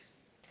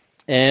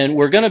And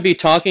we're going to be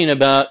talking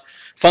about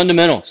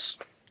fundamentals.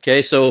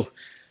 Okay, so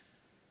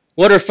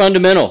what are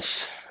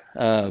fundamentals?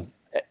 Uh,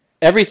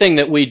 Everything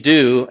that we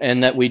do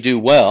and that we do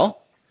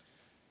well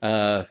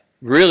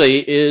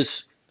really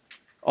is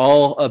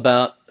all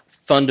about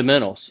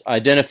fundamentals,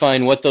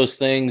 identifying what those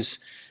things,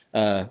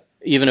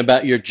 even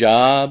about your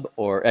job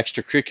or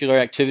extracurricular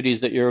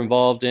activities that you're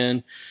involved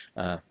in,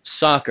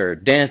 soccer,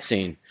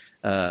 dancing,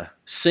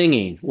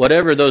 singing,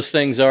 whatever those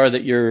things are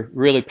that you're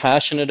really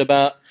passionate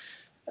about,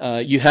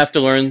 you have to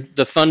learn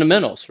the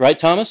fundamentals, right,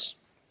 Thomas?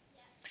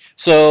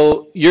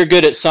 So you're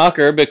good at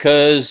soccer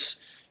because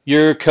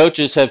your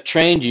coaches have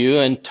trained you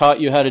and taught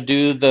you how to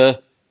do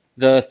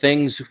the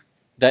things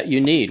that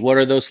you need. What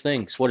are those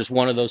things? What is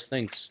one of those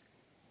things?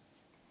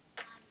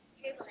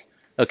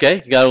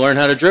 Okay, you got to learn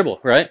how to dribble,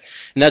 right?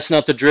 And that's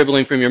not the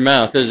dribbling from your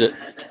mouth, is it?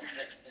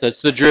 So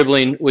that's the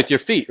dribbling with your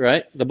feet,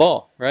 right? The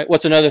ball, right?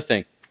 What's another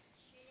thing?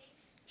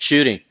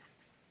 Shooting.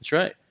 That's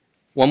right.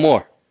 One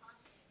more.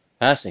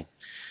 Passing.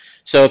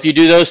 So if you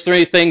do those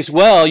three things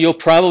well, you'll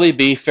probably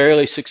be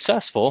fairly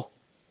successful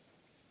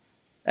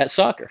at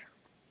soccer.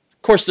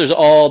 Of course, there's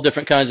all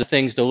different kinds of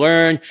things to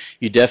learn.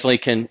 You definitely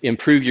can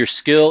improve your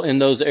skill in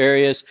those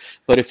areas.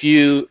 But if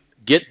you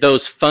get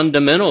those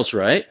fundamentals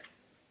right,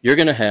 you're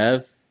going to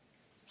have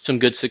some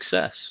good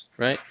success,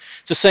 right?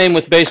 It's the same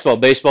with baseball.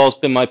 Baseball's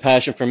been my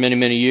passion for many,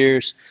 many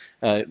years.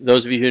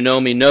 Those of you who know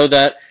me know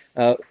that.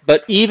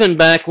 But even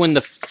back when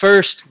the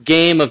first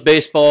game of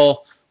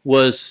baseball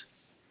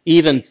was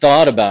even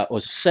thought about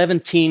was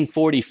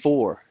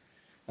 1744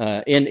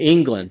 in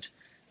England.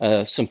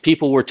 Some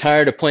people were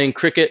tired of playing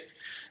cricket,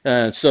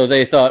 so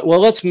they thought, well,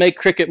 let's make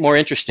cricket more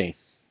interesting,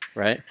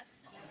 right?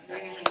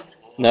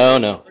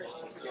 No.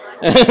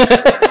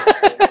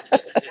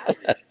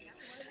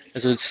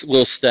 There's a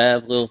little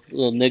stab,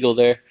 little niggle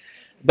there.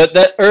 But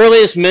the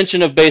earliest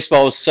mention of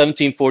baseball was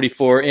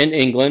 1744 in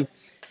England,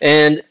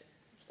 and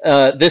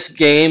this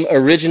game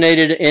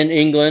originated in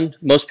England.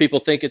 Most people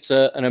think it's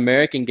an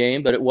American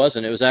game, but it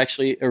wasn't. It was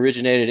actually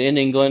originated in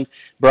England,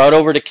 brought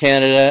over to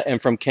Canada, and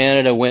from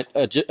Canada went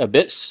a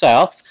bit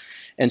south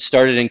and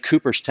started in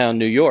Cooperstown,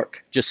 New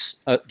York, just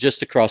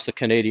across the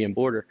Canadian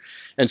border.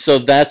 And so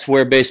that's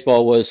where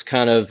baseball was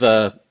kind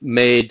of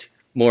made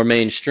more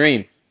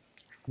mainstream.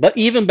 But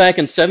even back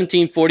in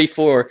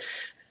 1744,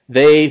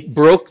 they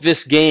broke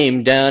this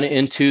game down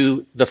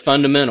into the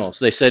fundamentals.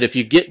 They said if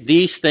you get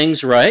these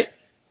things right,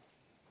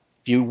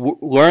 if you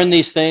learn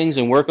these things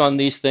and work on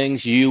these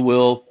things, you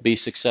will be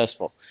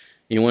successful.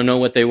 You want to know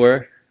what they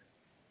were?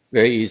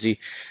 Very easy.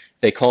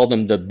 They called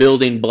them the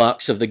building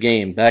blocks of the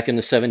game back in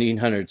the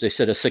 1700s. They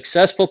said a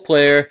successful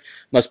player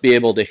must be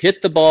able to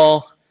hit the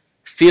ball,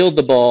 field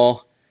the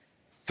ball,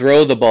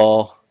 throw the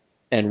ball,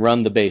 and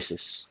run the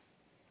bases.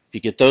 If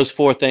you get those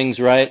four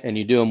things right and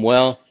you do them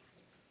well,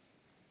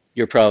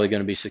 you're probably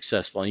going to be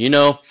successful. And you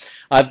know,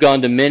 I've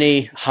gone to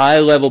many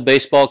high-level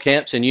baseball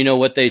camps, and you know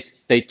what they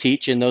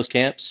teach in those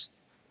camps?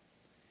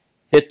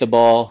 Hit the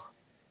ball,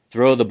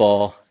 throw the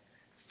ball,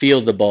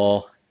 field the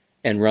ball,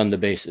 and run the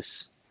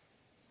bases.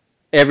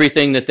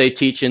 Everything that they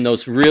teach in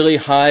those really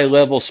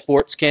high-level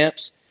sports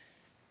camps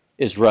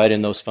is right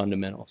in those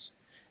fundamentals.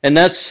 And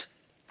that's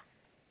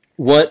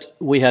what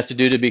we have to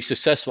do to be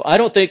successful. I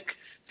don't think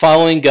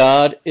following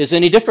God is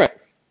any different.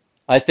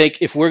 I think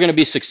if we're going to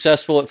be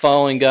successful at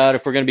following God,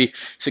 if we're going to be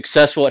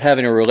successful at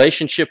having a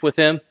relationship with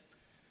Him,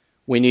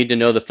 we need to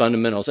know the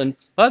fundamentals. And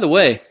by the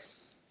way,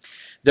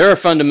 there are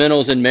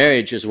fundamentals in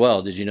marriage as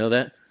well. Did you know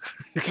that?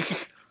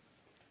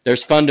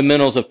 There's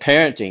fundamentals of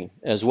parenting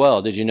as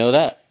well. Did you know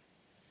that?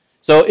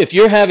 So if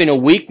you're having a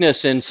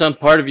weakness in some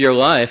part of your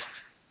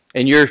life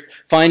and you're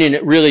finding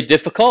it really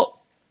difficult,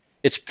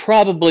 it's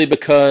probably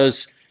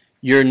because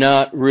you're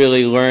not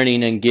really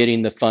learning and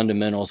getting the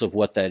fundamentals of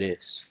what that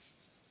is.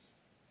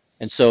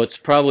 And so it's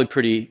probably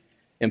pretty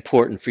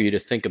important for you to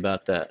think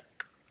about that.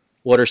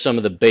 What are some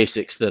of the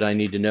basics that I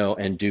need to know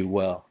and do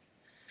well?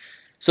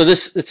 So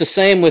it's the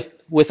same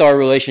with our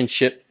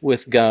relationship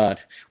with God.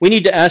 We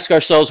need to ask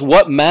ourselves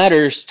what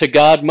matters to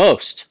God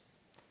most,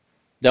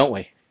 don't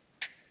we?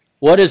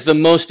 What is the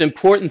most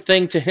important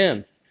thing to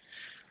Him?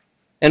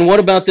 And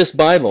what about this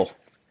Bible?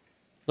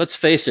 Let's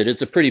face it,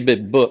 it's a pretty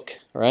big book,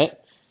 right?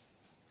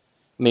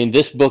 I mean,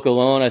 this book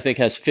alone, I think,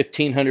 has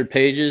 1,500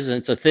 pages, and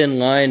it's a thin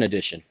line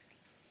edition.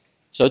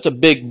 So it's a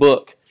big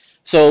book.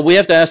 So we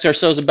have to ask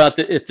ourselves about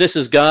if this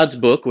is God's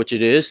book, which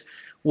it is,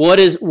 what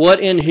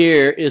in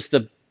here is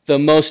the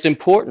most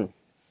important?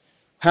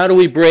 How do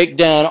we break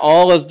down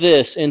all of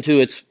this into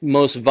its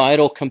most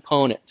vital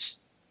components?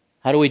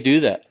 How do we do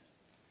that?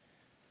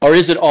 Or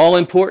is it all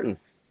important?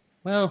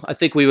 Well, I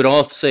think we would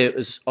all say it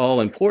was all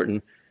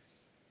important,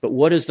 but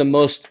what is the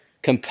most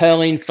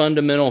compelling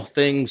fundamental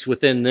things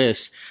within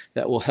this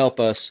that will help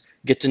us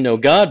get to know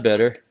God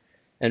better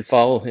and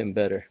follow Him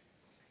better?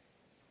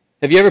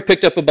 Have you ever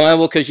picked up a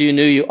Bible because you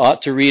knew you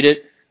ought to read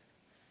it,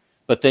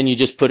 but then you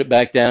just put it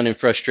back down in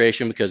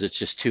frustration because it's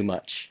just too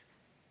much?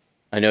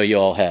 I know you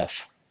all have,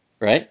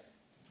 right?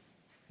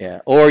 Yeah.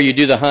 Or you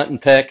do the hunt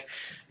and peck.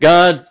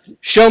 God,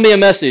 show me a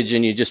message,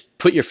 and you just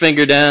put your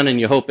finger down and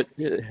you hope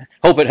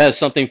it has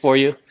something for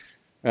you.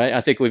 Right?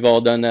 I think we've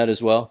all done that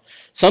as well.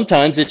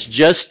 Sometimes it's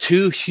just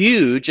too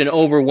huge and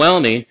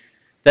overwhelming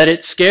that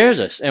it scares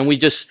us, and we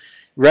just,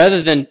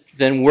 rather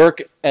than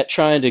work at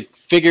trying to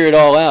figure it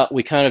all out,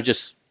 we kind of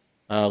just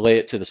lay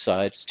it to the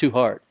side. It's too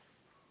hard.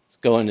 It's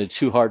going into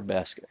too hard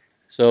basket.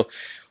 So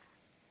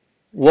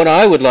what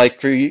I would like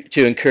for you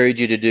to encourage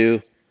you to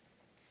do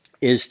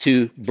is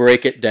to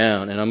break it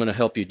down, and I'm going to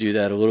help you do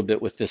that a little bit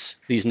with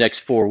these next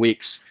 4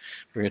 weeks.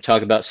 We're going to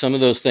talk about some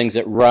of those things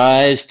that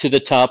rise to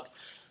the top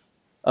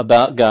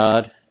about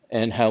God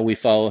and how we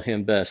follow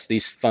him best,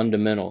 these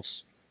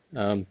fundamentals.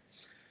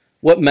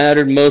 What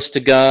mattered most to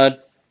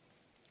God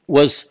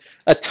was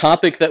a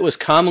topic that was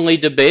commonly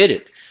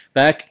debated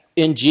back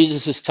in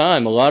Jesus'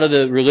 time. A lot of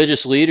the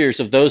religious leaders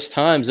of those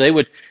times, they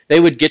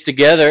would get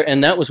together,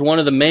 and that was one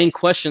of the main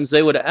questions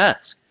they would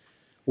ask.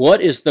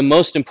 What is the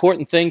most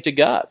important thing to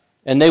God?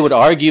 And they would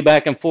argue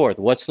back and forth.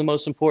 What's the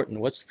most important?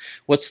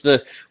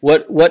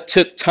 What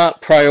took top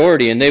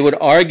priority? And they would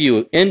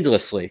argue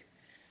endlessly.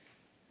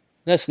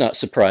 That's not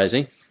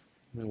surprising.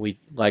 We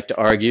like to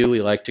argue.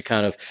 We like to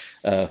kind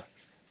of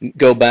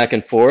go back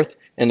and forth.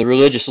 And the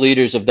religious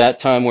leaders of that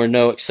time were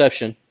no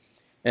exception.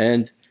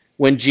 And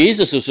when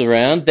Jesus was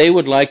around, they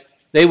would like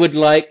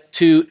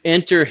to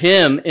enter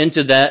him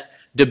into that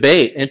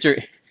debate,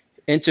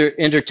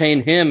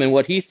 entertain him in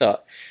what he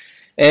thought.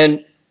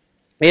 And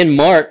in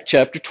Mark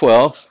chapter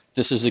 12,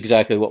 this is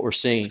exactly what we're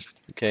seeing.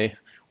 Okay,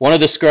 one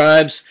of the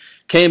scribes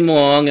came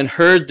along and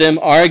heard them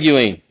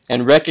arguing,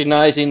 and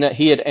recognizing that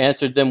he had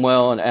answered them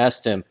well, and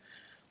asked him,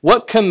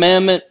 "What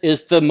commandment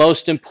is the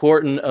most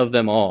important of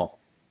them all?"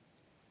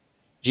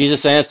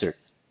 Jesus answered.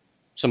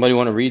 Somebody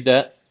want to read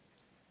that?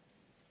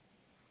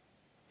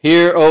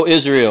 "Hear, O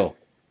Israel."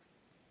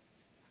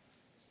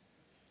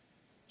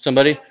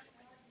 Somebody?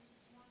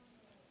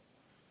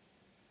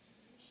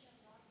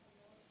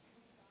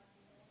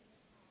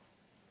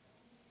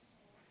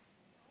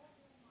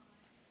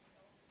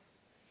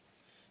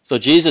 So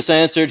Jesus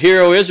answered,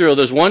 "Hear, O Israel,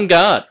 there's one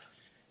God,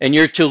 and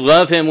you're to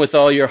love him with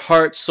all your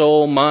heart,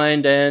 soul,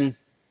 mind, and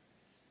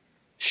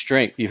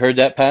strength." You heard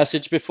that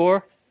passage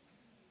before?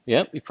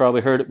 Yep, you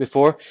probably heard it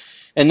before.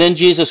 And then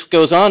Jesus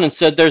goes on and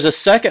said there's a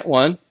second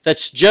one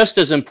that's just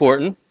as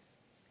important.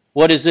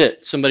 What is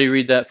it? Somebody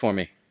read that for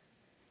me.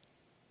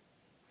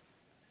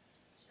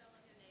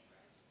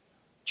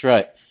 That's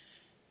right.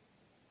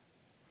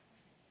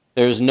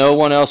 There's no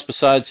one else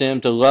besides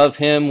him. To love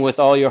him with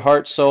all your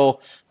heart,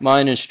 soul,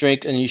 mind, and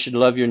strength, and you should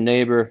love your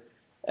neighbor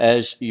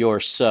as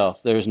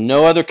yourself. There's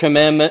no other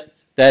commandment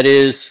that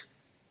is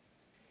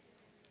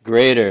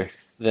greater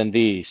than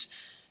these.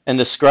 And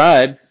the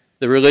scribe,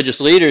 the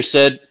religious leader,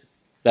 said,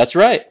 "That's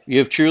right. You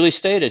have truly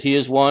stated. He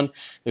is one.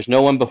 There's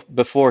no one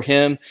before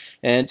him.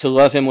 And to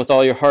love him with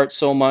all your heart,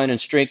 soul, mind, and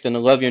strength, and to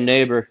love your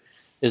neighbor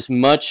is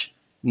much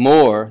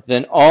more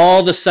than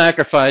all the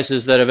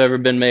sacrifices that have ever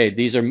been made."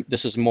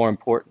 This is more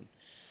important.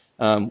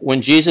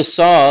 When Jesus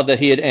saw that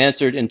he had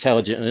answered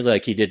intelligently,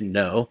 like he didn't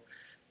know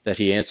that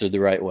he answered the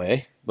right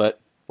way, but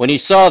when he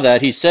saw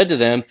that, he said to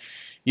them,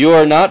 "You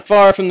are not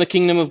far from the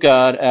kingdom of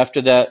God."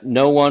 After that,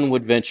 no one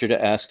would venture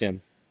to ask him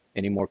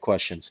any more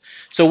questions.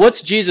 So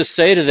what's Jesus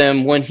say to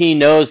them when he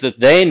knows that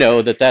they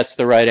know that that's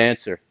the right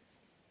answer?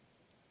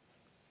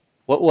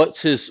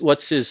 What's he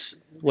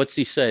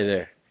say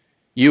there?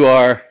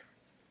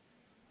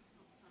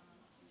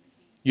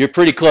 You're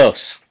pretty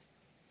close.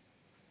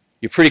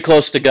 You're pretty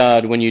close to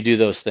God when you do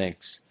those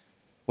things.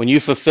 When you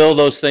fulfill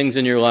those things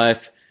in your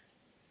life,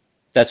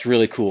 that's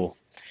really cool.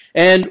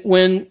 And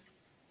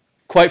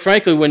quite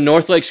frankly, when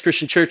North Lakes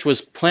Christian Church was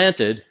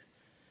planted,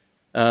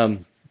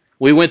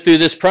 we went through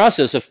this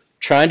process of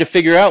trying to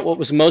figure out what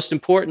was most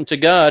important to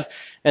God,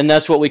 and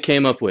that's what we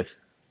came up with.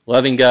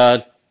 Loving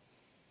God,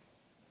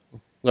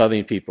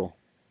 loving people.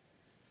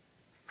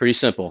 Pretty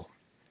simple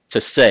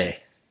to say.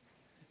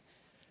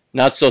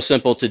 Not so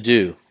simple to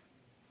do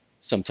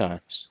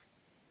sometimes.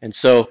 And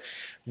so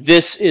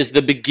this is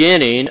the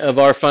beginning of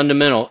our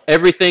fundamental.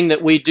 Everything that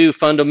we do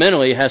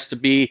fundamentally has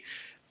to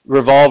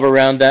revolve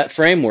around that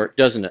framework,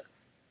 doesn't it?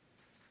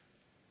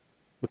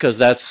 Because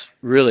that's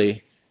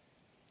really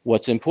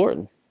what's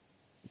important.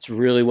 It's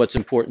really what's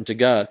important to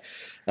God.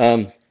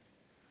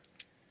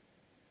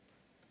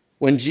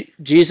 When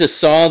Jesus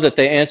saw that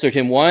they answered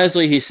him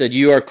wisely, he said,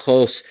 "You are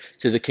close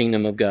to the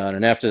kingdom of God."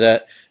 And after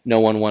that,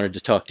 no one wanted to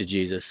talk to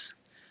Jesus.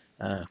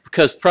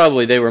 Because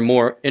probably they were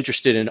more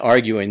interested in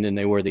arguing than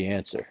they were the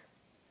answer.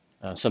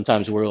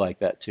 Sometimes we're like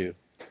that too.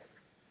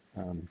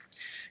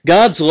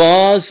 God's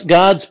laws,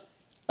 God's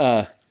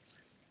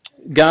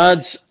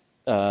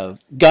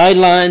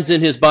guidelines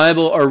in his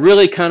Bible are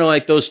really kind of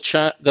like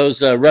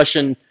those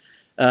Russian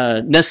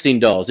nesting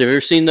dolls. Have you ever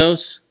seen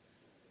those?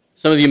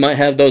 Some of you might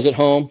have those at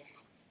home.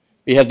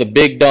 You have the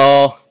big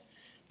doll,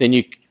 then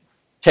you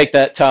take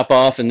that top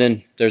off, and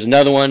then there's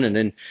another one, and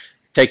then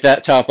take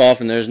that top off,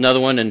 and there's another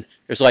one, and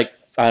there's like,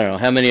 I don't know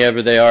how many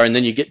ever they are, and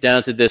then you get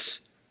down to the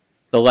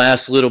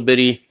last little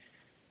bitty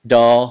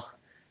doll.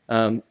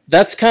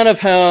 That's kind of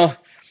how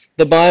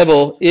the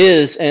Bible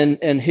is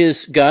and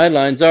his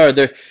guidelines are.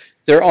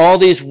 There are all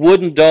these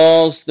wooden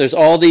dolls, there's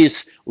all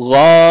these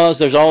laws,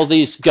 there's all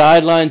these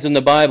guidelines in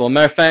the Bible.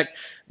 Matter of fact,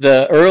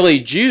 the early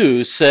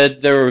Jews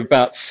said there were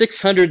about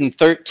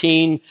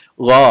 613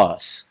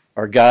 laws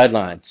or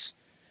guidelines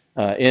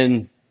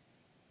in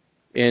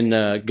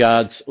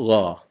God's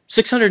law.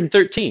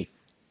 613.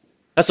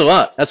 That's a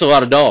lot. That's a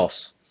lot of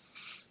dolls,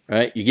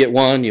 right? You get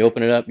one, you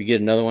open it up, you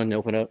get another one, you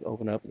open up,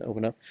 open up,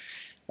 open up.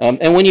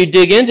 And when you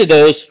dig into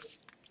those,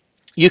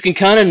 you can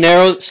kind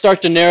of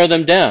start to narrow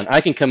them down.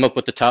 I can come up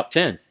with the top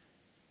 10.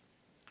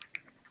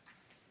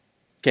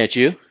 Can't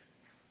you?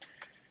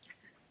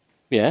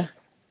 Yeah.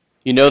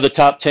 You know the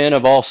top 10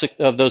 of all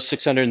of those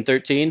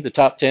 613? The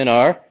top 10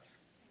 are?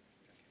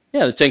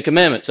 Yeah, the Ten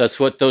Commandments.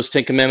 That's what those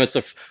Ten Commandments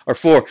are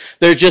for.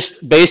 They're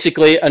just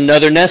basically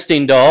another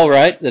nesting doll,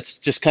 right? That's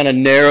just kind of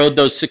narrowed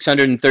those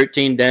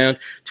 613 down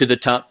to the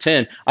top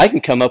 10. I can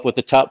come up with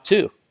the top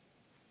 2.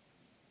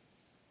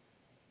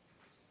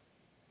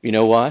 You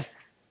know why?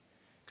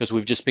 Because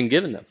we've just been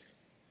given them.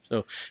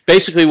 So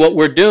basically what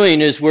we're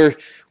doing is we're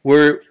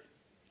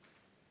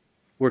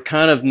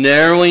kind of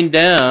narrowing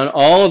down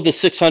all of the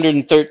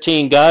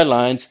 613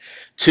 guidelines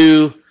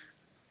to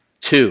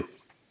 2.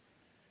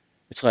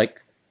 It's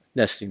like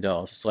nesting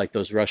dolls. It's like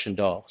those Russian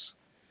dolls.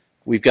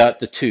 We've got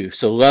the 2.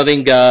 So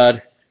loving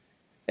God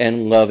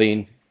and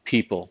loving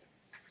people.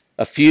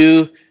 A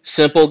few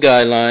simple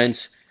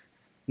guidelines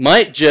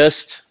might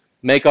just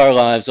make our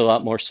lives a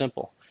lot more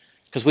simple,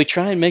 because we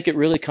try and make it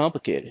really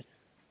complicated.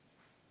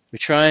 We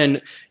try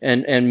and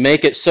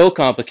make it so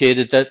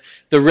complicated that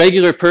the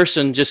regular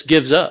person just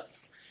gives up.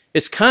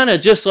 It's kind of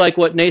just like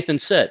what Nathan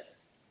said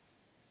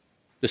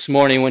this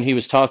morning when he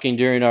was talking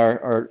during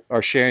our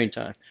sharing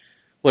time.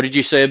 What did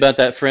you say about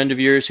that friend of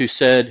yours who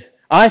said,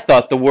 I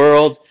thought the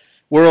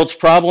world's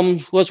problem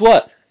was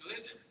what?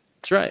 Religion.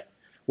 That's right.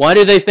 Why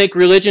do they think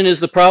religion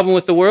is the problem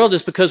with the world?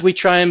 It's because we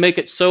try and make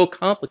it so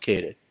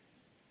complicated.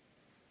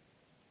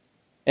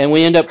 And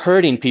we end up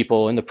hurting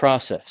people in the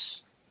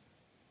process.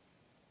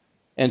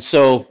 And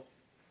so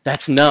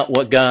that's not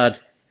what God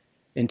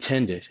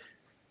intended.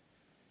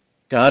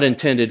 God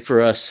intended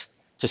for us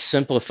to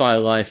simplify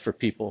life for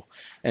people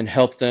and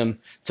help them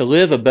to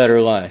live a better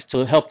life,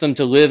 to help them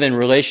to live in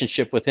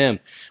relationship with Him,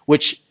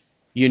 which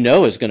you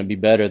know is going to be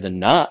better than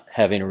not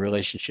having a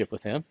relationship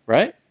with Him,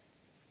 right?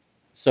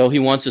 So He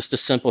wants us to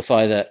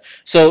simplify that.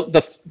 So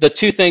the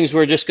 2 things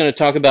we're just going to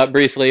talk about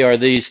briefly are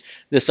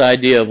this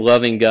idea of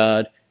loving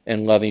God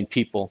and loving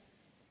people.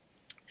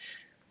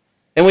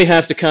 And we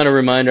have to kind of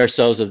remind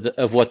ourselves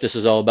of what this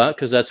is all about,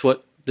 because that's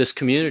what this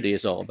community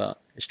is all about,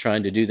 is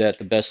trying to do that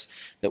the best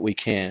that we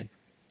can.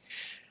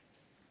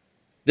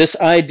 This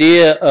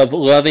idea of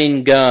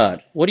loving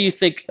God, what do you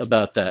think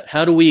about that?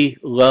 How do we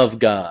love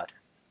God?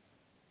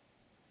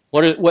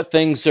 What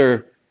things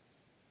do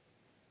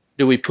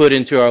we put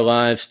into our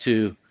lives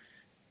to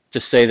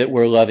say that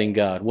we're loving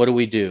God? What do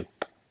we do?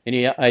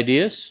 Any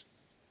ideas?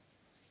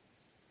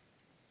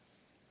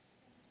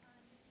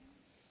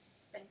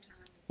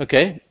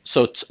 Okay,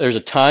 so there's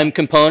a time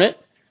component,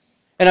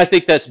 and I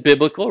think that's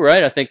biblical,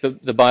 right? I think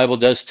the Bible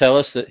does tell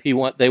us that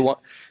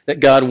that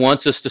God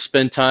wants us to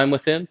spend time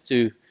with Him.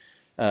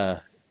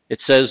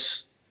 It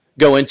says,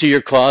 go into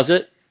your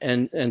closet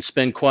and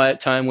spend quiet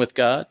time with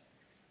God.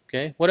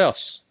 Okay, what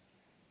else?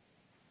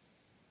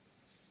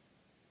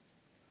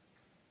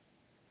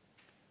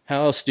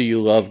 How else do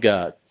you love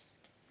God?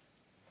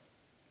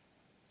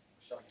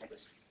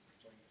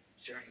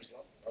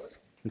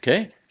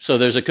 Okay, so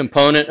there's a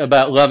component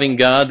about loving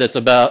God that's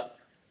about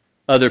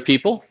other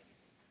people.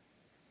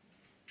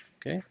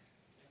 Okay.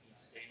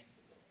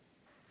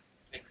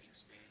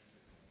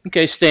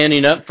 Okay,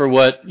 standing up for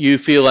what you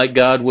feel like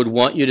God would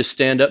want you to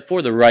stand up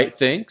for, the right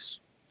things.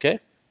 Okay.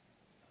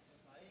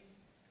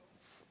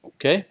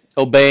 Okay,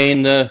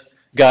 obeying the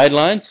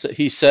guidelines that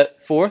He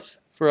set forth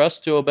for us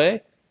to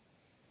obey.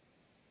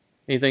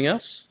 Anything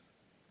else?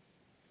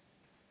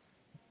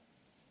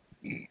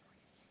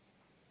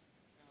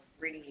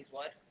 Reading His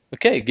Word.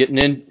 Okay, getting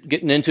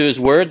into His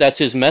Word. That's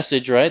His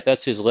message, right?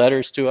 That's His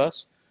letters to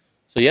us.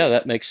 So yeah,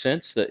 that makes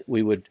sense that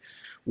we would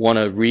want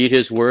to read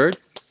His Word.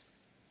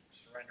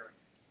 Surrendering.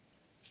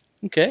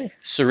 Okay,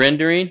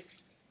 surrendering.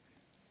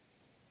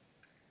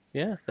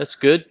 Yeah, that's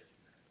good.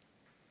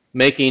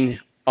 Making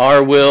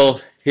our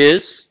will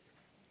His.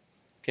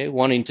 Okay,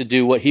 wanting to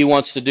do what He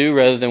wants to do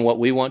rather than what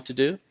we want to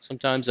do.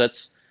 Sometimes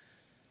that's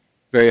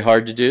very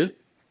hard to do.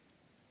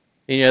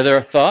 Any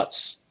other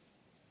thoughts?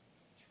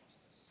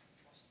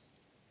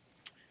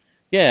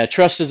 Yeah,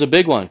 trust is a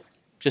big one.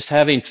 Just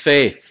having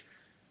faith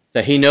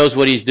that He knows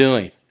what He's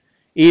doing,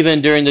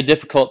 even during the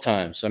difficult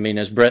times. I mean,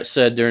 as Brett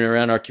said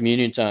around our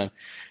communion time,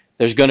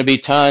 there's going to be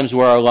times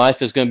where our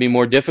life is going to be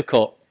more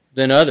difficult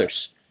than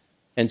others.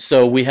 And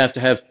so we have to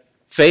have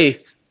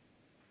faith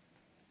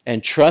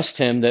and trust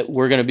Him that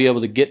we're going to be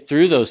able to get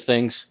through those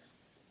things,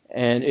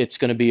 and it's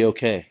going to be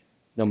okay,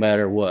 no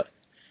matter what.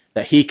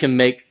 That He can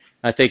make,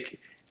 I think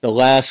the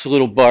last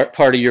little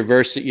part of your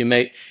verse that you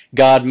make,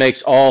 God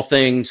makes all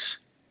things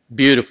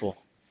beautiful.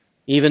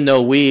 Even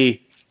though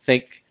we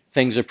think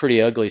things are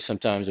pretty ugly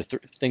sometimes, or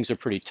things are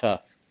pretty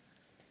tough.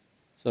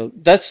 So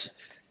that's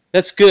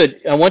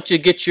good. I want you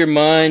to get your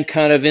mind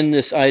kind of in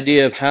this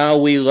idea of how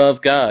we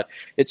love God.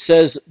 It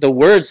says the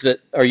words that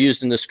are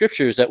used in the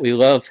scriptures that we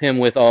love him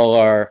with all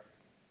our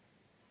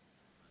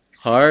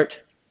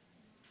heart,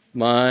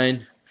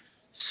 mind,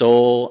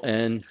 soul,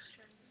 and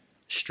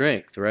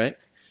strength, right?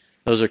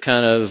 Those are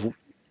kind of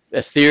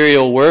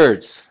ethereal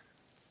words.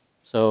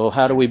 So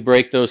how do we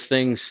break those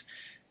things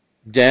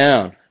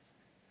down?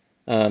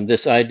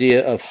 This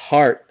idea of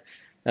heart,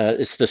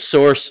 it's the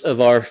source of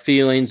our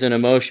feelings and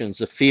emotions.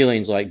 The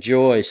feelings like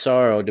joy,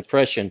 sorrow,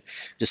 depression,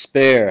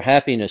 despair,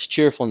 happiness,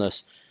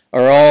 cheerfulness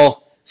are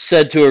all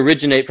said to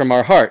originate from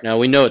our heart. Now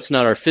we know it's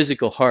not our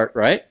physical heart,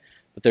 right?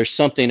 But there's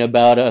something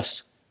about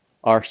us,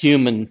 our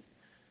human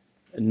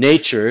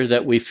nature,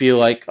 that we feel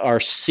like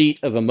our seat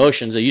of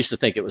emotions. They used to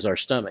think it was our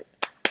stomach,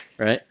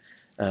 right?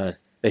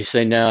 They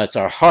say now it's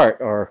our heart,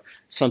 or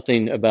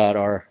something about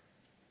our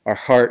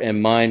heart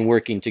and mind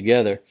working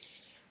together.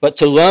 But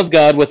to love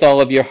God with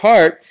all of your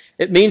heart,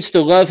 it means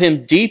to love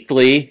him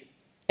deeply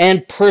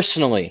and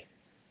personally.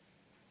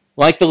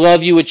 Like the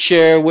love you would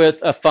share with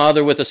a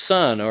father with a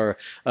son, or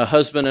a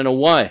husband and a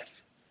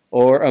wife,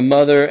 or a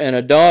mother and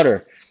a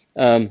daughter.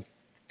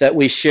 That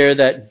we share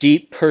that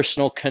deep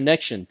personal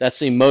connection.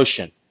 That's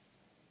emotion.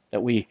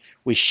 That we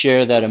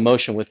share that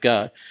emotion with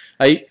God.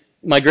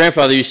 My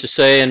grandfather used to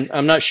say, and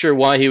I'm not sure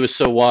why he was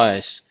so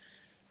wise,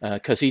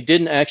 because he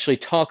didn't actually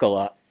talk a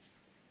lot.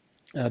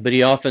 But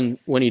he often,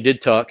 when he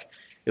did talk,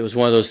 it was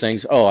one of those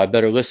things, I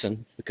better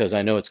listen because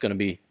I know it's going to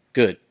be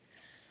good.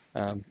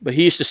 But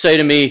he used to say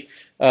to me,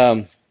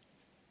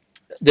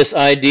 this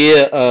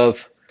idea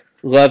of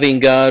loving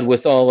God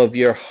with all of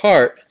your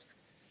heart,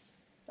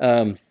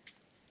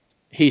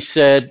 he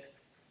said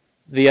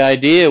the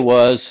idea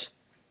was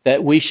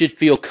that we should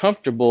feel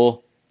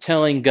comfortable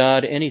telling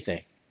God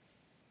anything.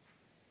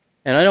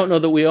 And I don't know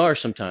that we are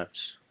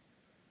sometimes.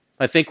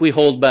 I think we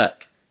hold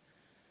back.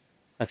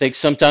 I think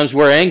sometimes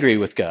we're angry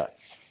with God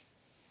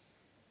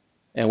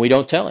and we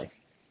don't tell him.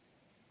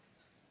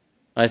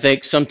 I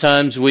think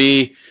sometimes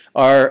we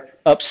are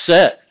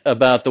upset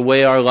about the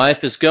way our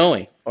life is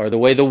going, or the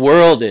way the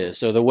world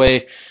is, or the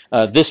way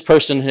this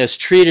person has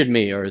treated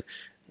me, or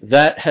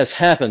that has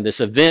happened,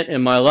 this event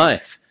in my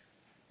life.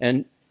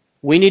 And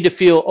we need to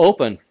feel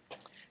open.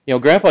 You know,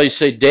 Grandpa used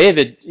to say,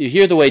 David, you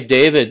hear the way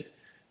David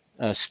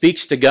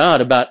speaks to God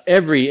about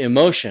every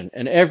emotion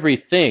and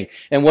everything.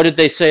 And what did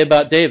they say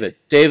about David?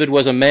 David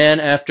was a man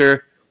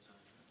after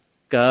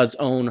God's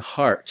own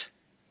heart,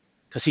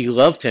 because he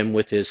loved him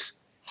with his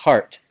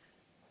heart.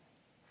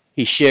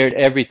 He shared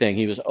everything.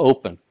 He was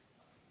open.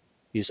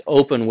 He was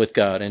open with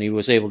God, and he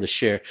was able to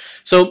share.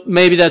 So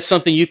maybe that's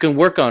something you can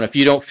work on. If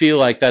you don't feel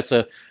like that's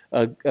a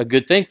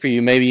good thing for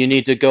you, maybe you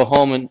need to go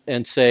home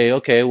and say,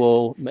 okay,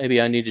 well,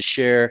 maybe I need to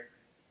share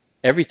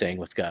everything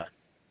with God,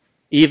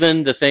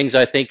 even the things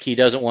I think he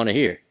doesn't want to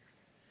hear.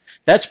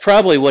 That's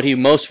probably what he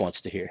most wants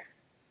to hear,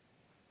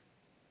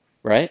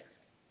 right?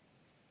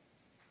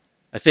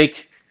 I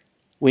think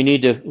we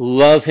need to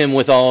love him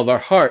with all of our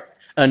heart,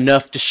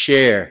 enough to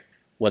share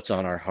what's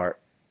on our heart,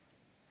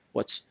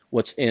 what's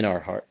in our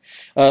heart.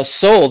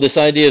 Soul, this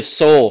idea of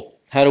soul.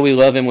 How do we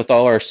love him with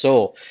all our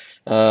soul?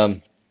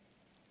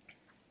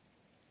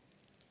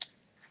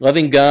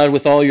 Loving God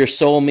with all your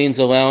soul means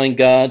allowing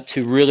God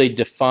to really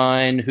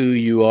define who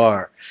you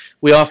are.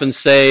 We often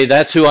say,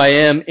 that's who I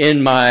am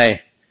in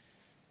my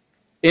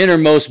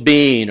innermost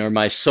being, or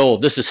my soul.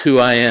 This is who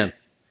I am.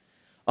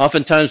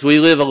 Oftentimes we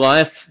live a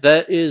life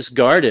that is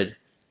guarded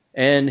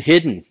and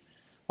hidden.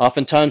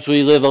 Oftentimes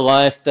we live a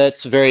life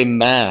that's very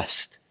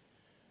masked.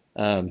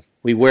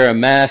 We wear a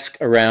mask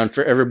around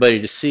for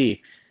everybody to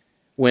see.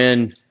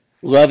 When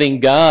loving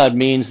God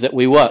means that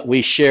we what?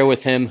 We share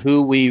with him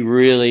who we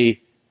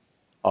really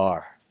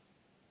are.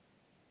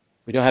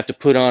 We don't have to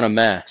put on a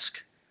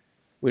mask.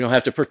 We don't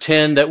have to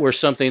pretend that we're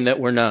something that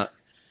we're not.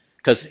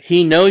 Because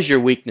he knows your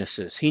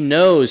weaknesses. He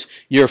knows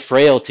your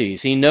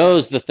frailties. He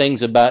knows the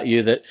things about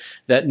you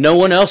that no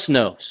one else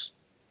knows.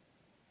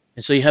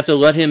 And so you have to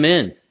let him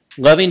in.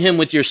 Loving him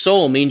with your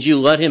soul means you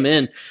let him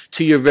in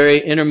to your very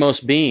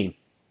innermost being.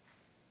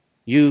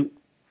 You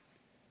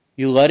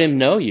let him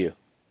know you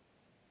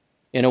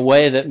in a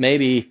way that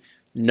maybe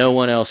no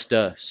one else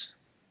does.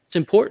 It's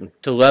important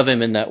to love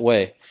him in that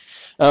way.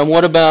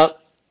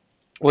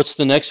 What's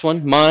the next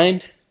one?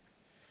 Mind.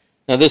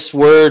 Now this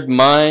word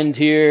mind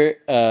here,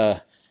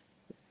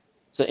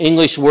 it's an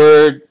English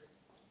word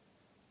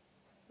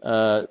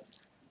kind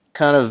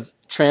of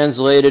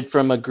translated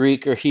from a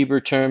Greek or Hebrew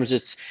terms.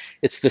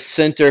 It's the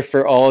center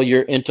for all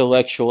your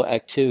intellectual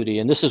activity.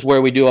 And this is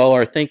where we do all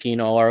our thinking,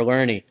 all our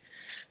learning.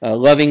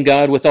 Loving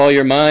God with all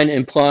your mind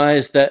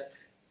implies that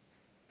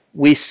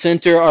we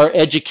center our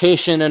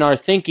education and our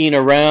thinking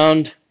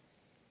around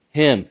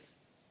him.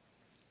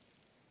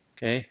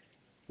 Okay?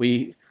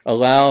 We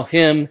allow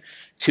him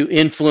to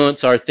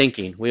influence our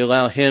thinking. We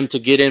allow him to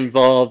get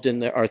involved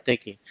in our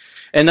thinking.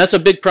 And that's a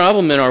big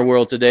problem in our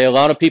world today. A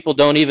lot of people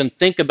don't even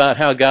think about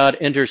how God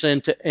enters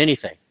into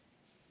anything.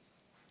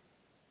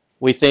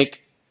 We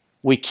think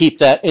we keep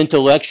that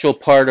intellectual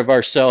part of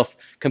ourself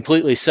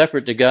completely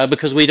separate to God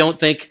because we don't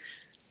think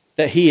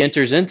that he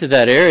enters into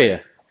that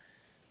area.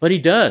 But he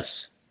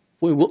does.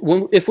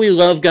 If we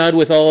love God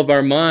with all of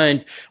our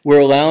mind, we're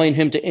allowing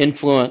him to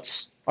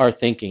influence our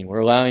thinking. We're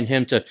allowing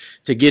him to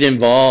get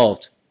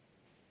involved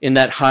in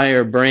that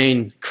higher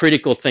brain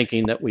critical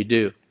thinking that we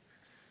do.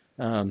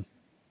 And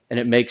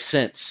it makes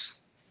sense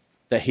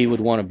that he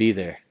would want to be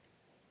there.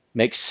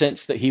 Makes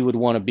sense that he would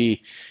want to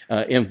be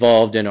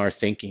involved in our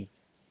thinking.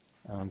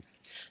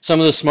 Some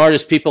of the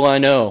smartest people I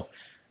know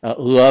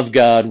love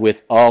God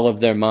with all of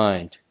their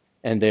mind,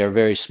 and they are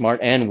very smart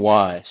and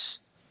wise.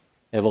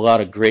 They have a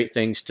lot of great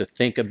things to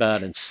think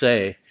about and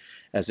say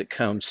as it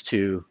comes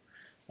to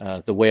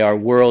the way our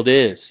world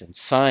is, and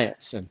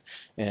science,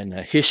 and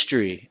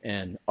history,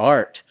 and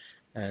art.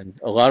 And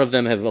a lot of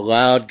them have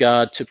allowed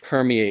God to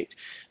permeate.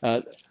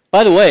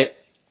 By the way,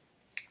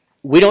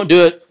 we don't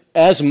do it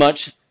as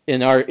much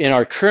in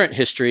our current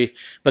history,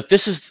 but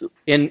this is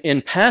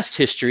in past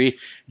history.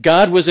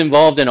 God was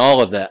involved in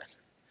all of that.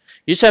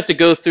 You just have to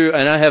go through,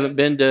 and I haven't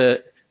been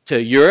to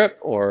Europe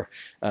or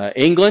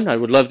England. I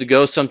would love to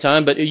go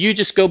sometime, but you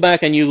just go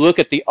back and you look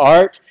at the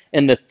art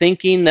and the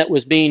thinking that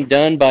was being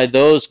done by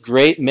those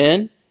great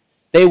men.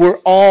 They were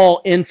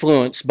all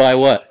influenced by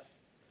what?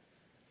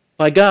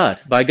 By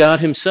God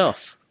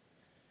himself.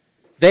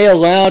 They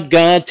allowed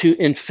God to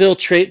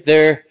infiltrate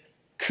their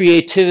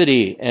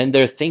creativity and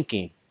their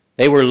thinking.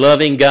 They were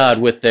loving God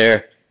with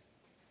their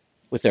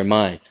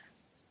mind.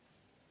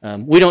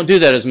 We don't do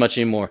that as much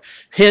anymore.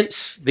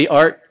 Hence, the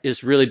art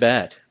is really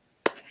bad.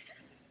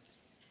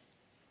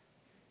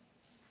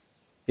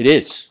 It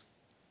is.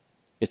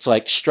 It's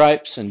like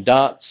stripes and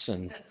dots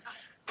and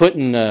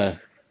putting,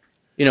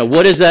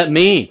 what does that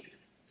mean?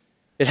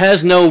 It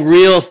has no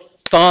real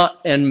thought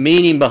and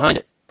meaning behind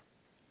it.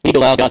 We need to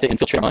allow God to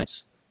infiltrate our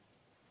minds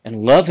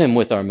and love him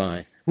with our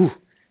mind. Ooh,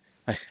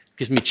 it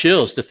gives me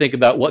chills to think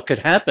about what could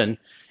happen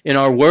in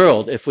our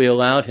world if we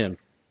allowed him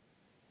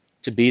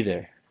to be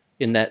there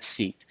in that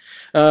seat.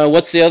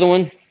 What's the other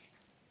one?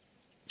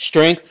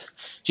 Strength.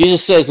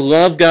 Jesus says,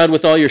 love God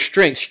with all your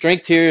strength.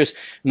 Strength here is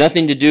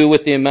nothing to do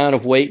with the amount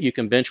of weight you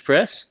can bench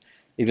press,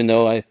 even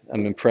though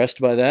I'm impressed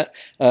by that.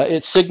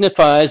 It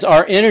signifies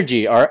our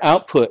energy, our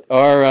output,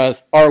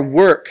 our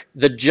work,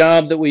 the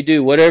job that we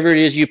do, whatever it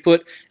is you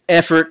put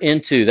effort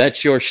into.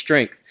 That's your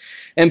strength.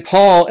 And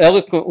Paul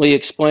eloquently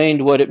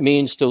explained what it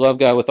means to love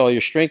God with all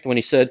your strength when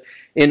he said,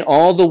 in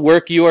all the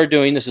work you are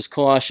doing, this is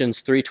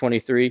Colossians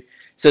 3:23,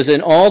 says,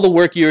 in all the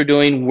work you are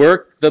doing,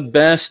 work the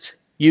best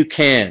you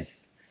can.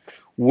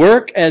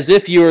 Work as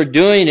if you are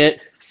doing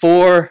it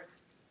for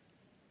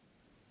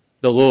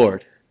the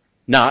Lord,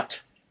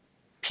 not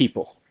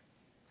people.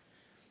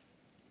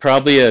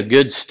 Probably a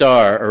good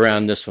star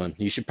around this one.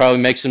 You should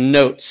probably make some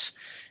notes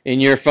in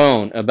your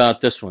phone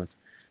about this one.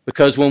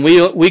 Because when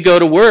we go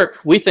to work,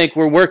 we think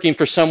we're working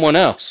for someone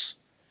else.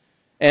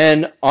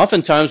 And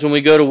oftentimes when we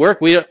go to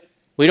work, we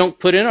don't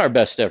put in our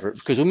best effort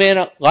because we may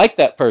not like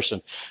that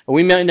person, or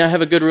we may not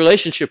have a good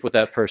relationship with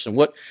that person.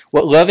 What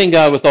loving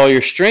God with all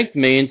your strength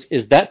means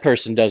is that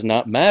person does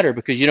not matter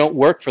because you don't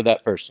work for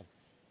that person.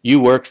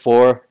 You work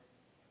for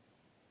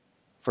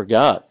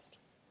God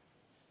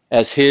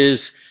as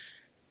his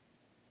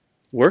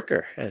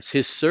worker, as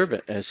his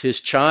servant, as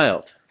his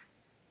child.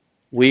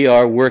 We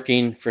are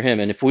working for him.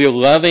 And if we are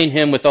loving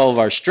him with all of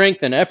our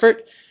strength and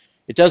effort,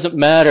 it doesn't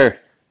matter.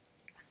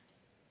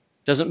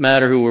 It doesn't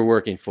matter who we're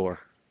working for.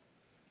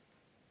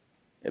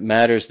 It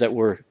matters that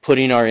we're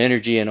putting our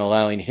energy and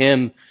allowing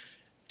him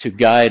to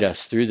guide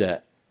us through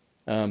that.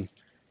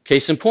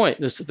 Case in point,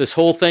 this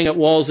whole thing at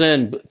Walls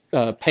End,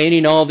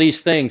 painting all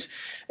these things,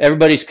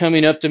 everybody's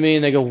coming up to me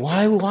and they go,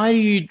 why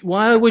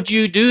would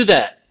you do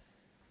that?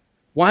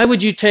 Why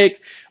would you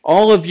take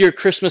all of your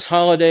Christmas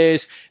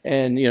holidays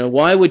and,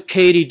 why would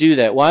Katie do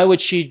that? Why would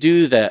she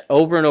do that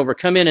over and over?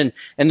 Come in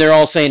and they're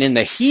all saying in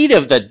the heat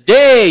of the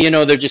day,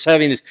 they're just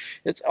having this,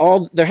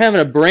 they're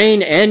having a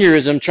brain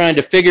aneurysm trying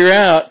to figure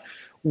out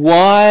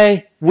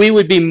why we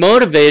would be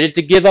motivated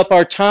to give up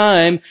our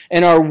time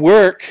and our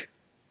work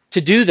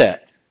to do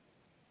that.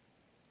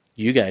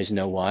 You guys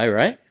know why,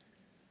 right?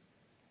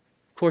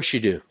 Of course you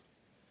do.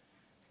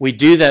 We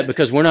do that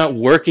because we're not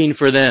working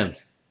for them.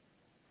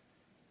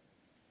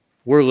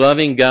 We're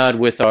loving God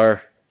with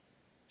our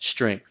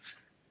strength.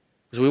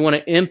 Because we want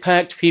to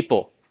impact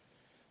people.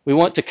 We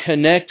want to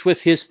connect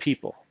with his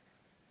people.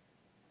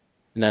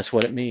 And that's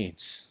what it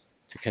means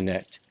to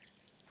connect.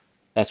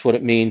 That's what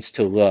it means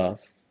to love.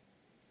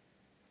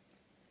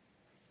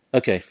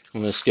 Okay,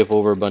 I'm going to skip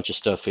over a bunch of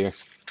stuff here.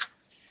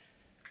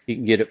 You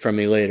can get it from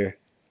me later.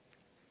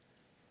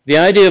 The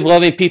idea of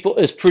loving people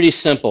is pretty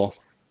simple.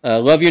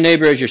 Love your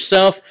neighbor as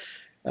yourself.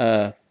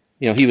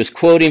 He was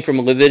quoting from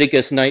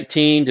Leviticus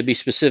 19 to be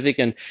specific,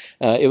 and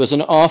it was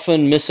an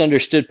often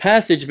misunderstood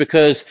passage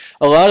because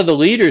a lot of the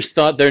leaders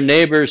thought their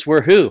neighbors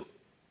were who?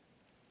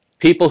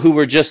 People who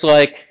were just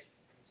like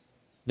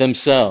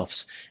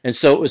themselves. And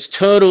so it was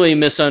totally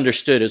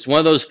misunderstood. It's one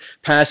of those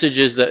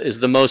passages that is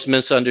the most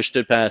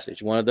misunderstood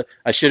passage.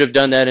 I should have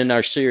done that in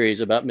our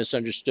series about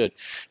misunderstood.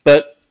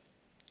 But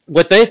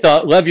what they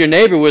thought love your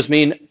neighbor was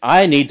mean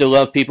I need to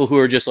love people who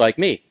are just like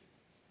me,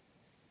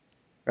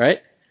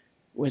 right?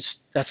 Which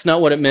that's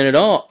not what it meant at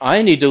all.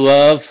 I need to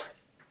love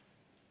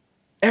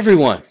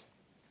everyone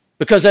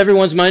because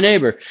everyone's my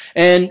neighbor.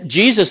 And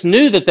Jesus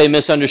knew that they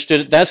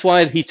misunderstood it. That's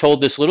why he told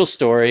this little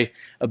story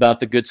about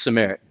the Good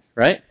Samaritan,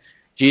 right?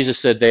 Jesus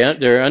said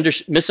they're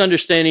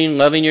misunderstanding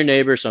loving your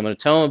neighbor, so I'm going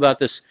to tell them about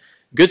this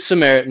Good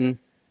Samaritan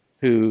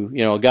who,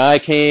 a guy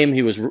came,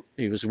 he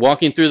was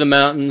walking through the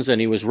mountains, and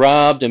he was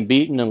robbed and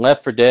beaten and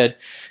left for dead,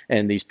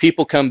 and these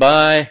people come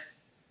by,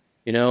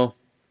 no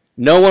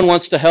one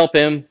wants to help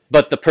him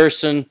but the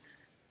person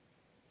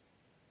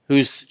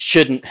who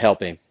shouldn't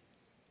help him,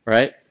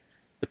 right?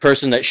 The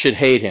person that should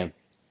hate him.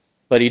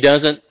 But he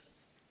doesn't.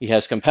 He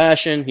has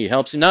compassion. He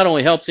helps him. Not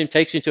only helps him,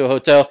 takes him to a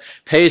hotel,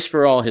 pays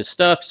for all his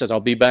stuff, says,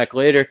 I'll be back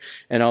later,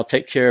 and I'll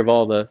take care of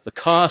all the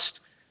cost.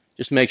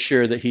 Just make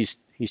sure that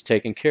he's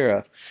taken care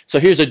of. So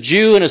here's a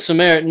Jew and a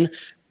Samaritan,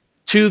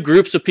 two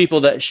groups of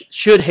people that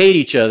should hate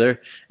each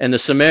other, and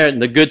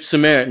the Good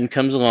Samaritan,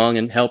 comes along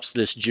and helps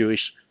this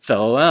Jewish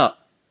fellow out.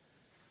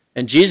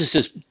 And Jesus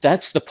says,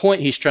 that's the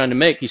point he's trying to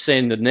make. He's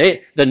saying the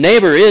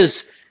neighbor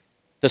is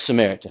the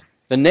Samaritan.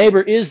 The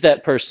neighbor is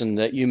that person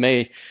that you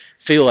may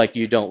feel like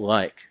you don't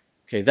like.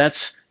 Okay,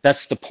 that's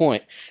the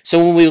point.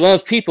 So when we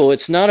love people,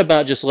 it's not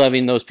about just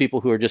loving those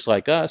people who are just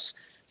like us.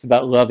 It's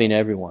about loving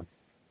everyone.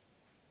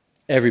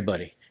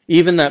 Everybody.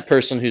 Even that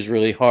person who's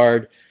really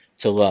hard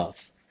to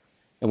love.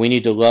 And we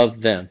need to love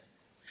them.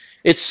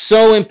 It's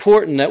so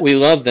important that we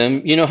love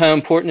them. You know how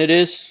important it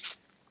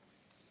is?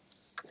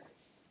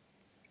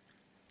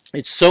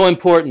 It's so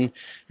important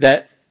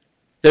that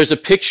there's a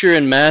picture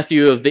in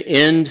Matthew of the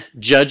end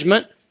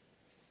judgment.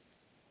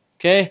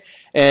 Okay?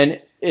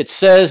 And it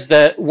says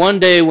that one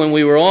day when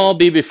we will all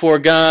be before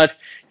God,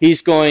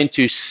 he's going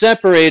to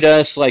separate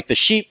us like the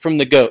sheep from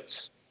the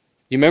goats.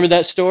 You remember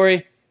that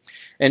story?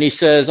 And he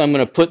says, I'm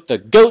going to put the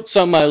goats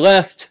on my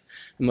left,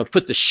 I'm going to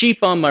put the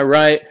sheep on my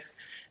right.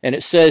 And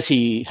it says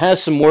he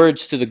has some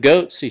words to the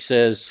goats. He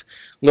says,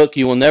 look,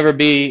 you will never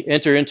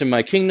enter into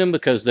my kingdom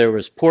because there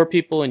was poor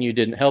people and you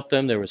didn't help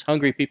them. There was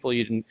hungry people,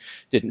 you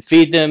didn't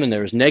feed them. And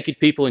there was naked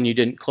people and you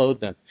didn't clothe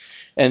them.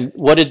 And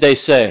what did they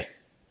say?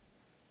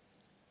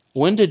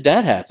 When did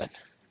that happen?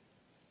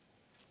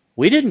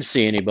 We didn't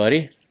see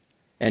anybody.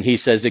 And he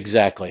says,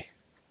 exactly.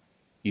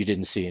 You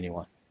didn't see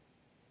anyone.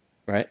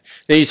 Right?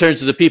 Then he turns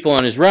to the people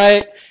on his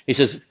right. He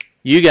says,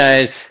 you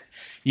guys,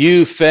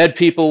 you fed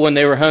people when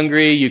they were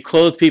hungry. You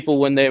clothed people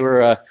when they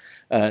were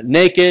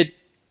naked.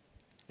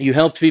 You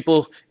helped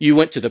people. You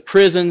went to the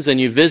prisons and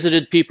you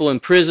visited people in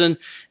prison.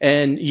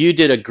 And you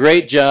did a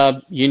great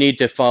job. You need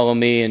to follow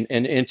me and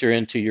enter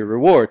into your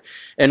reward.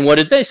 And what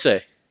did they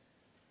say?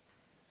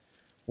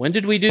 When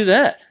did we do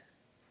that?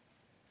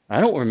 I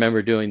don't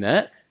remember doing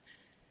that.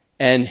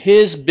 And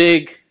his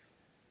big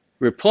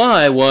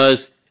reply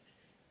was,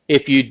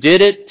 if you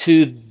did it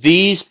to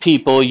these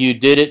people, you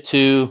did it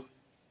to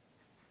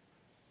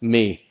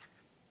me.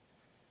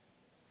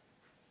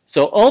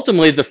 So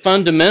ultimately, the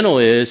fundamental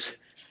is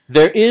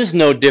there is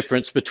no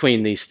difference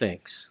between these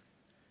things.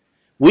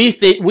 We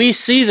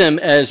see them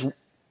as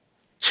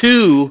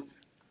two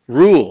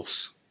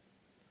rules.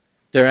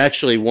 They're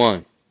actually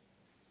one.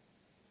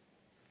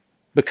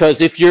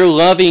 Because if you're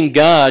loving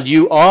God,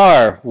 you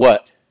are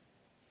what?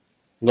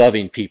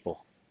 Loving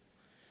people.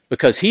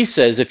 Because he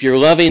says if you're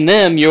loving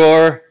them,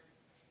 you're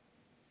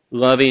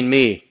loving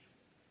me.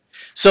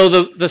 So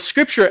the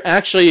scripture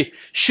actually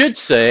should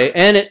say,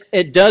 and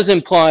it does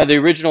imply, the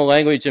original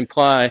language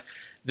imply,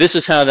 this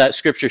is how that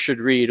scripture should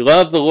read.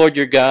 Love the Lord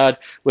your God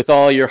with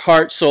all your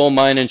heart, soul,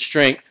 mind, and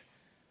strength.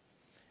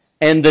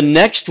 And the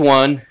next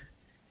one,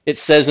 it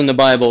says in the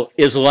Bible,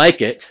 is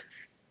like it.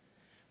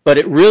 But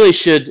it really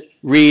should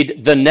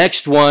read, the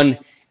next one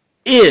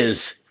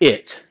is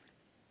it.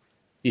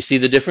 You see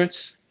the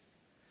difference?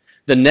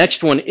 The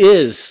next one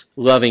is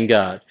loving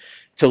God,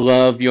 to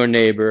love your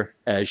neighbor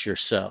as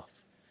yourself.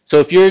 So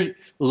if you're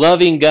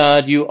loving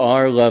God, you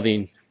are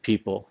loving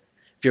people.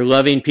 If you're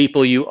loving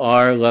people, you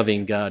are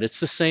loving God.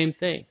 It's the same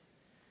thing.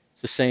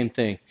 It's the same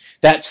thing.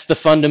 That's the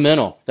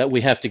fundamental that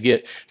we have to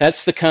get.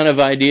 That's the kind of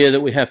idea that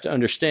we have to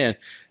understand,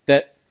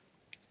 that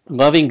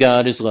loving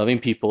God is loving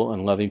people,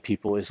 and loving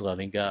people is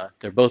loving God.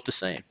 They're both the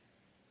same.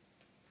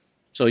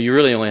 So you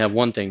really only have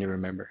one thing to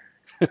remember.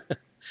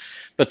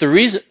 But the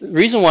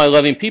reason why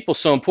loving people is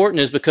so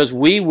important is because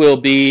we will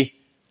be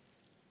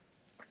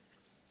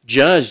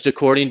judged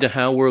according to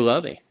how we're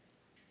loving,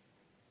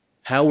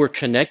 how we're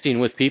connecting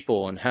with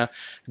people, and how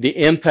the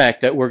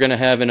impact that we're going to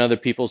have in other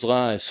people's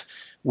lives.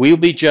 We'll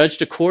be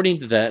judged according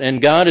to that.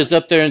 And God is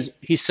up there and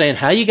he's saying,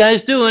 how you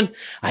guys doing?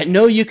 I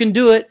know you can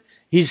do it.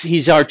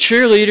 He's our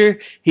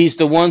cheerleader. He's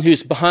the one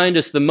who's behind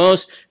us the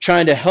most,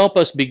 trying to help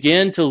us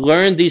begin to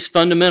learn these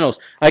fundamentals.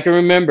 I can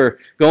remember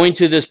going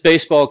to this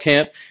baseball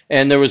camp,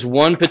 and there was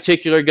one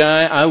particular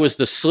guy. I was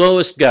the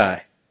slowest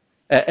guy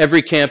at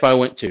every camp I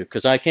went to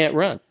because I can't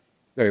run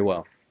very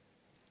well.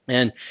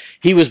 And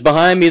he was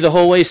behind me the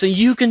whole way saying,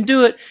 you can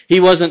do it.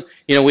 He wasn't,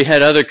 we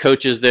had other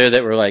coaches there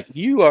that were like,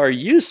 you are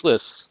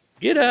useless.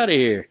 Get out of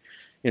here.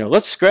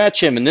 Let's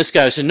scratch him. And this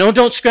guy said, no,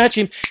 don't scratch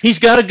him. He's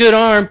got a good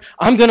arm.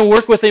 I'm going to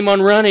work with him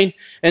on running.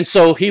 And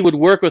so he would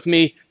work with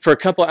me for a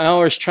couple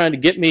hours trying to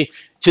get me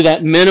to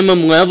that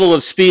minimum level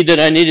of speed that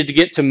I needed to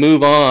get to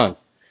move on.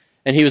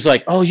 And he was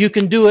like, oh, you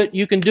can do it.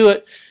 You can do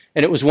it.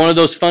 And it was one of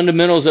those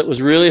fundamentals that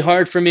was really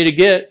hard for me to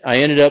get. I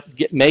ended up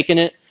making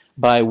it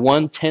by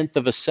 1/10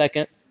 of a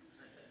second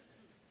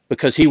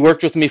because he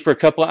worked with me for a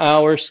couple of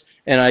hours,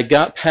 and I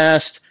got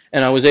past,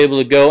 and I was able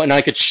to go, and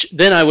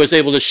then I was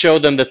able to show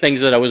them the things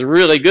that I was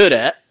really good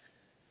at,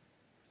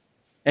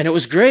 and it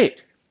was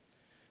great.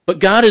 But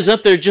God is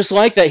up there just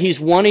like that. He's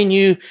wanting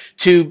you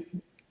to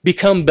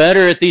become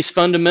better at these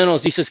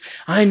fundamentals. He says,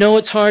 I know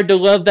it's hard to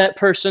love that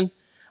person.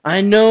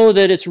 I know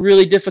that it's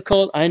really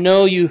difficult. I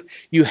know you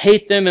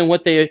hate them and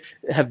what they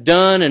have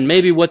done and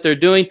maybe what they're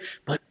doing,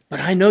 but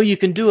I know you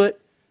can do it.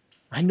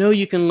 I know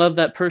you can love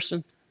that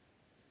person.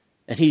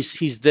 And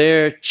he's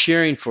there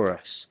cheering for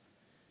us.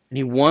 And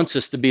he wants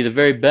us to be the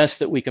very best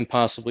that we can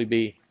possibly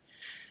be.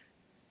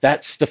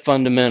 That's the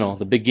fundamental.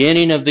 The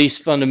beginning of these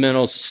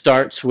fundamentals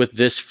starts with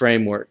this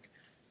framework.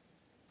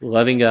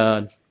 Loving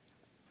God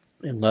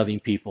and loving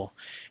people.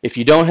 If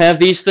you don't have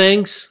these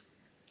things,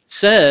 it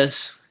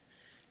says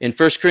in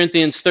 1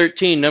 Corinthians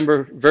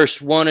 13, verse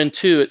 1 and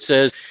 2, it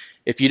says,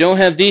 if you don't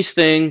have these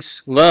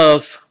things,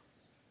 love,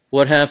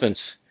 what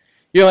happens?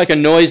 You're like a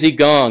noisy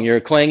gong. You're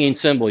a clanging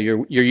cymbal.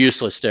 You're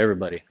useless to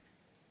everybody.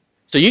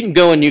 So you can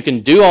go and you can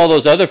do all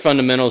those other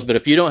fundamentals, but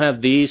if you don't have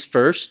these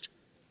first,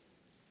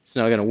 it's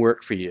not going to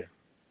work for you.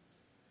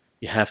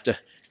 You have to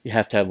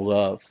have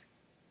love.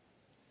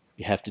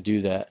 You have to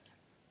do that.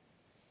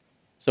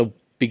 So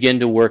begin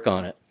to work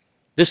on it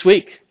this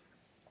week.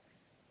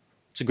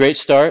 It's a great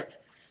start.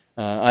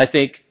 I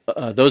think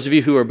those of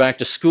you who are back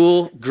to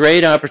school,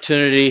 great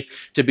opportunity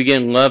to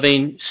begin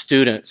loving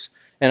students.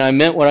 And I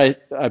meant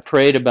what I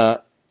prayed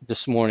about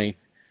this morning.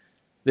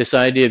 This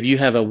idea of you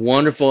have a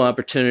wonderful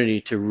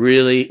opportunity to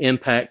really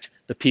impact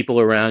the people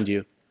around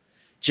you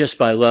just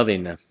by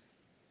loving them.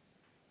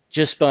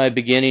 Just by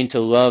beginning to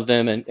love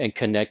them and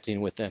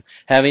connecting with them.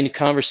 Having a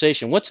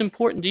conversation. What's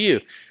important to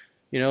you?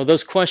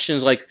 Those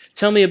questions like,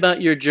 tell me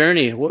about your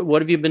journey.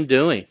 What have you been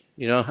doing?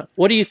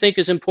 What do you think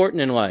is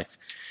important in life?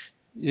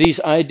 These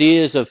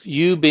ideas of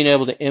you being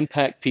able to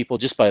impact people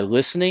just by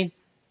listening,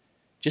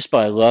 just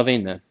by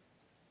loving them.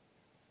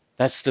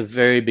 That's the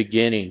very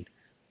beginning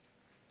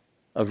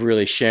of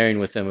really sharing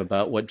with them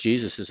about what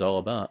Jesus is all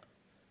about.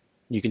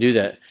 You can do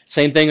that.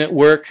 Same thing at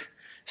work,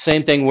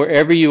 same thing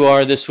wherever you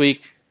are this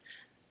week.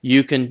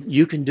 You can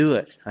do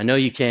it. I know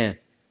you can.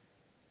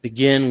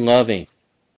 Begin loving.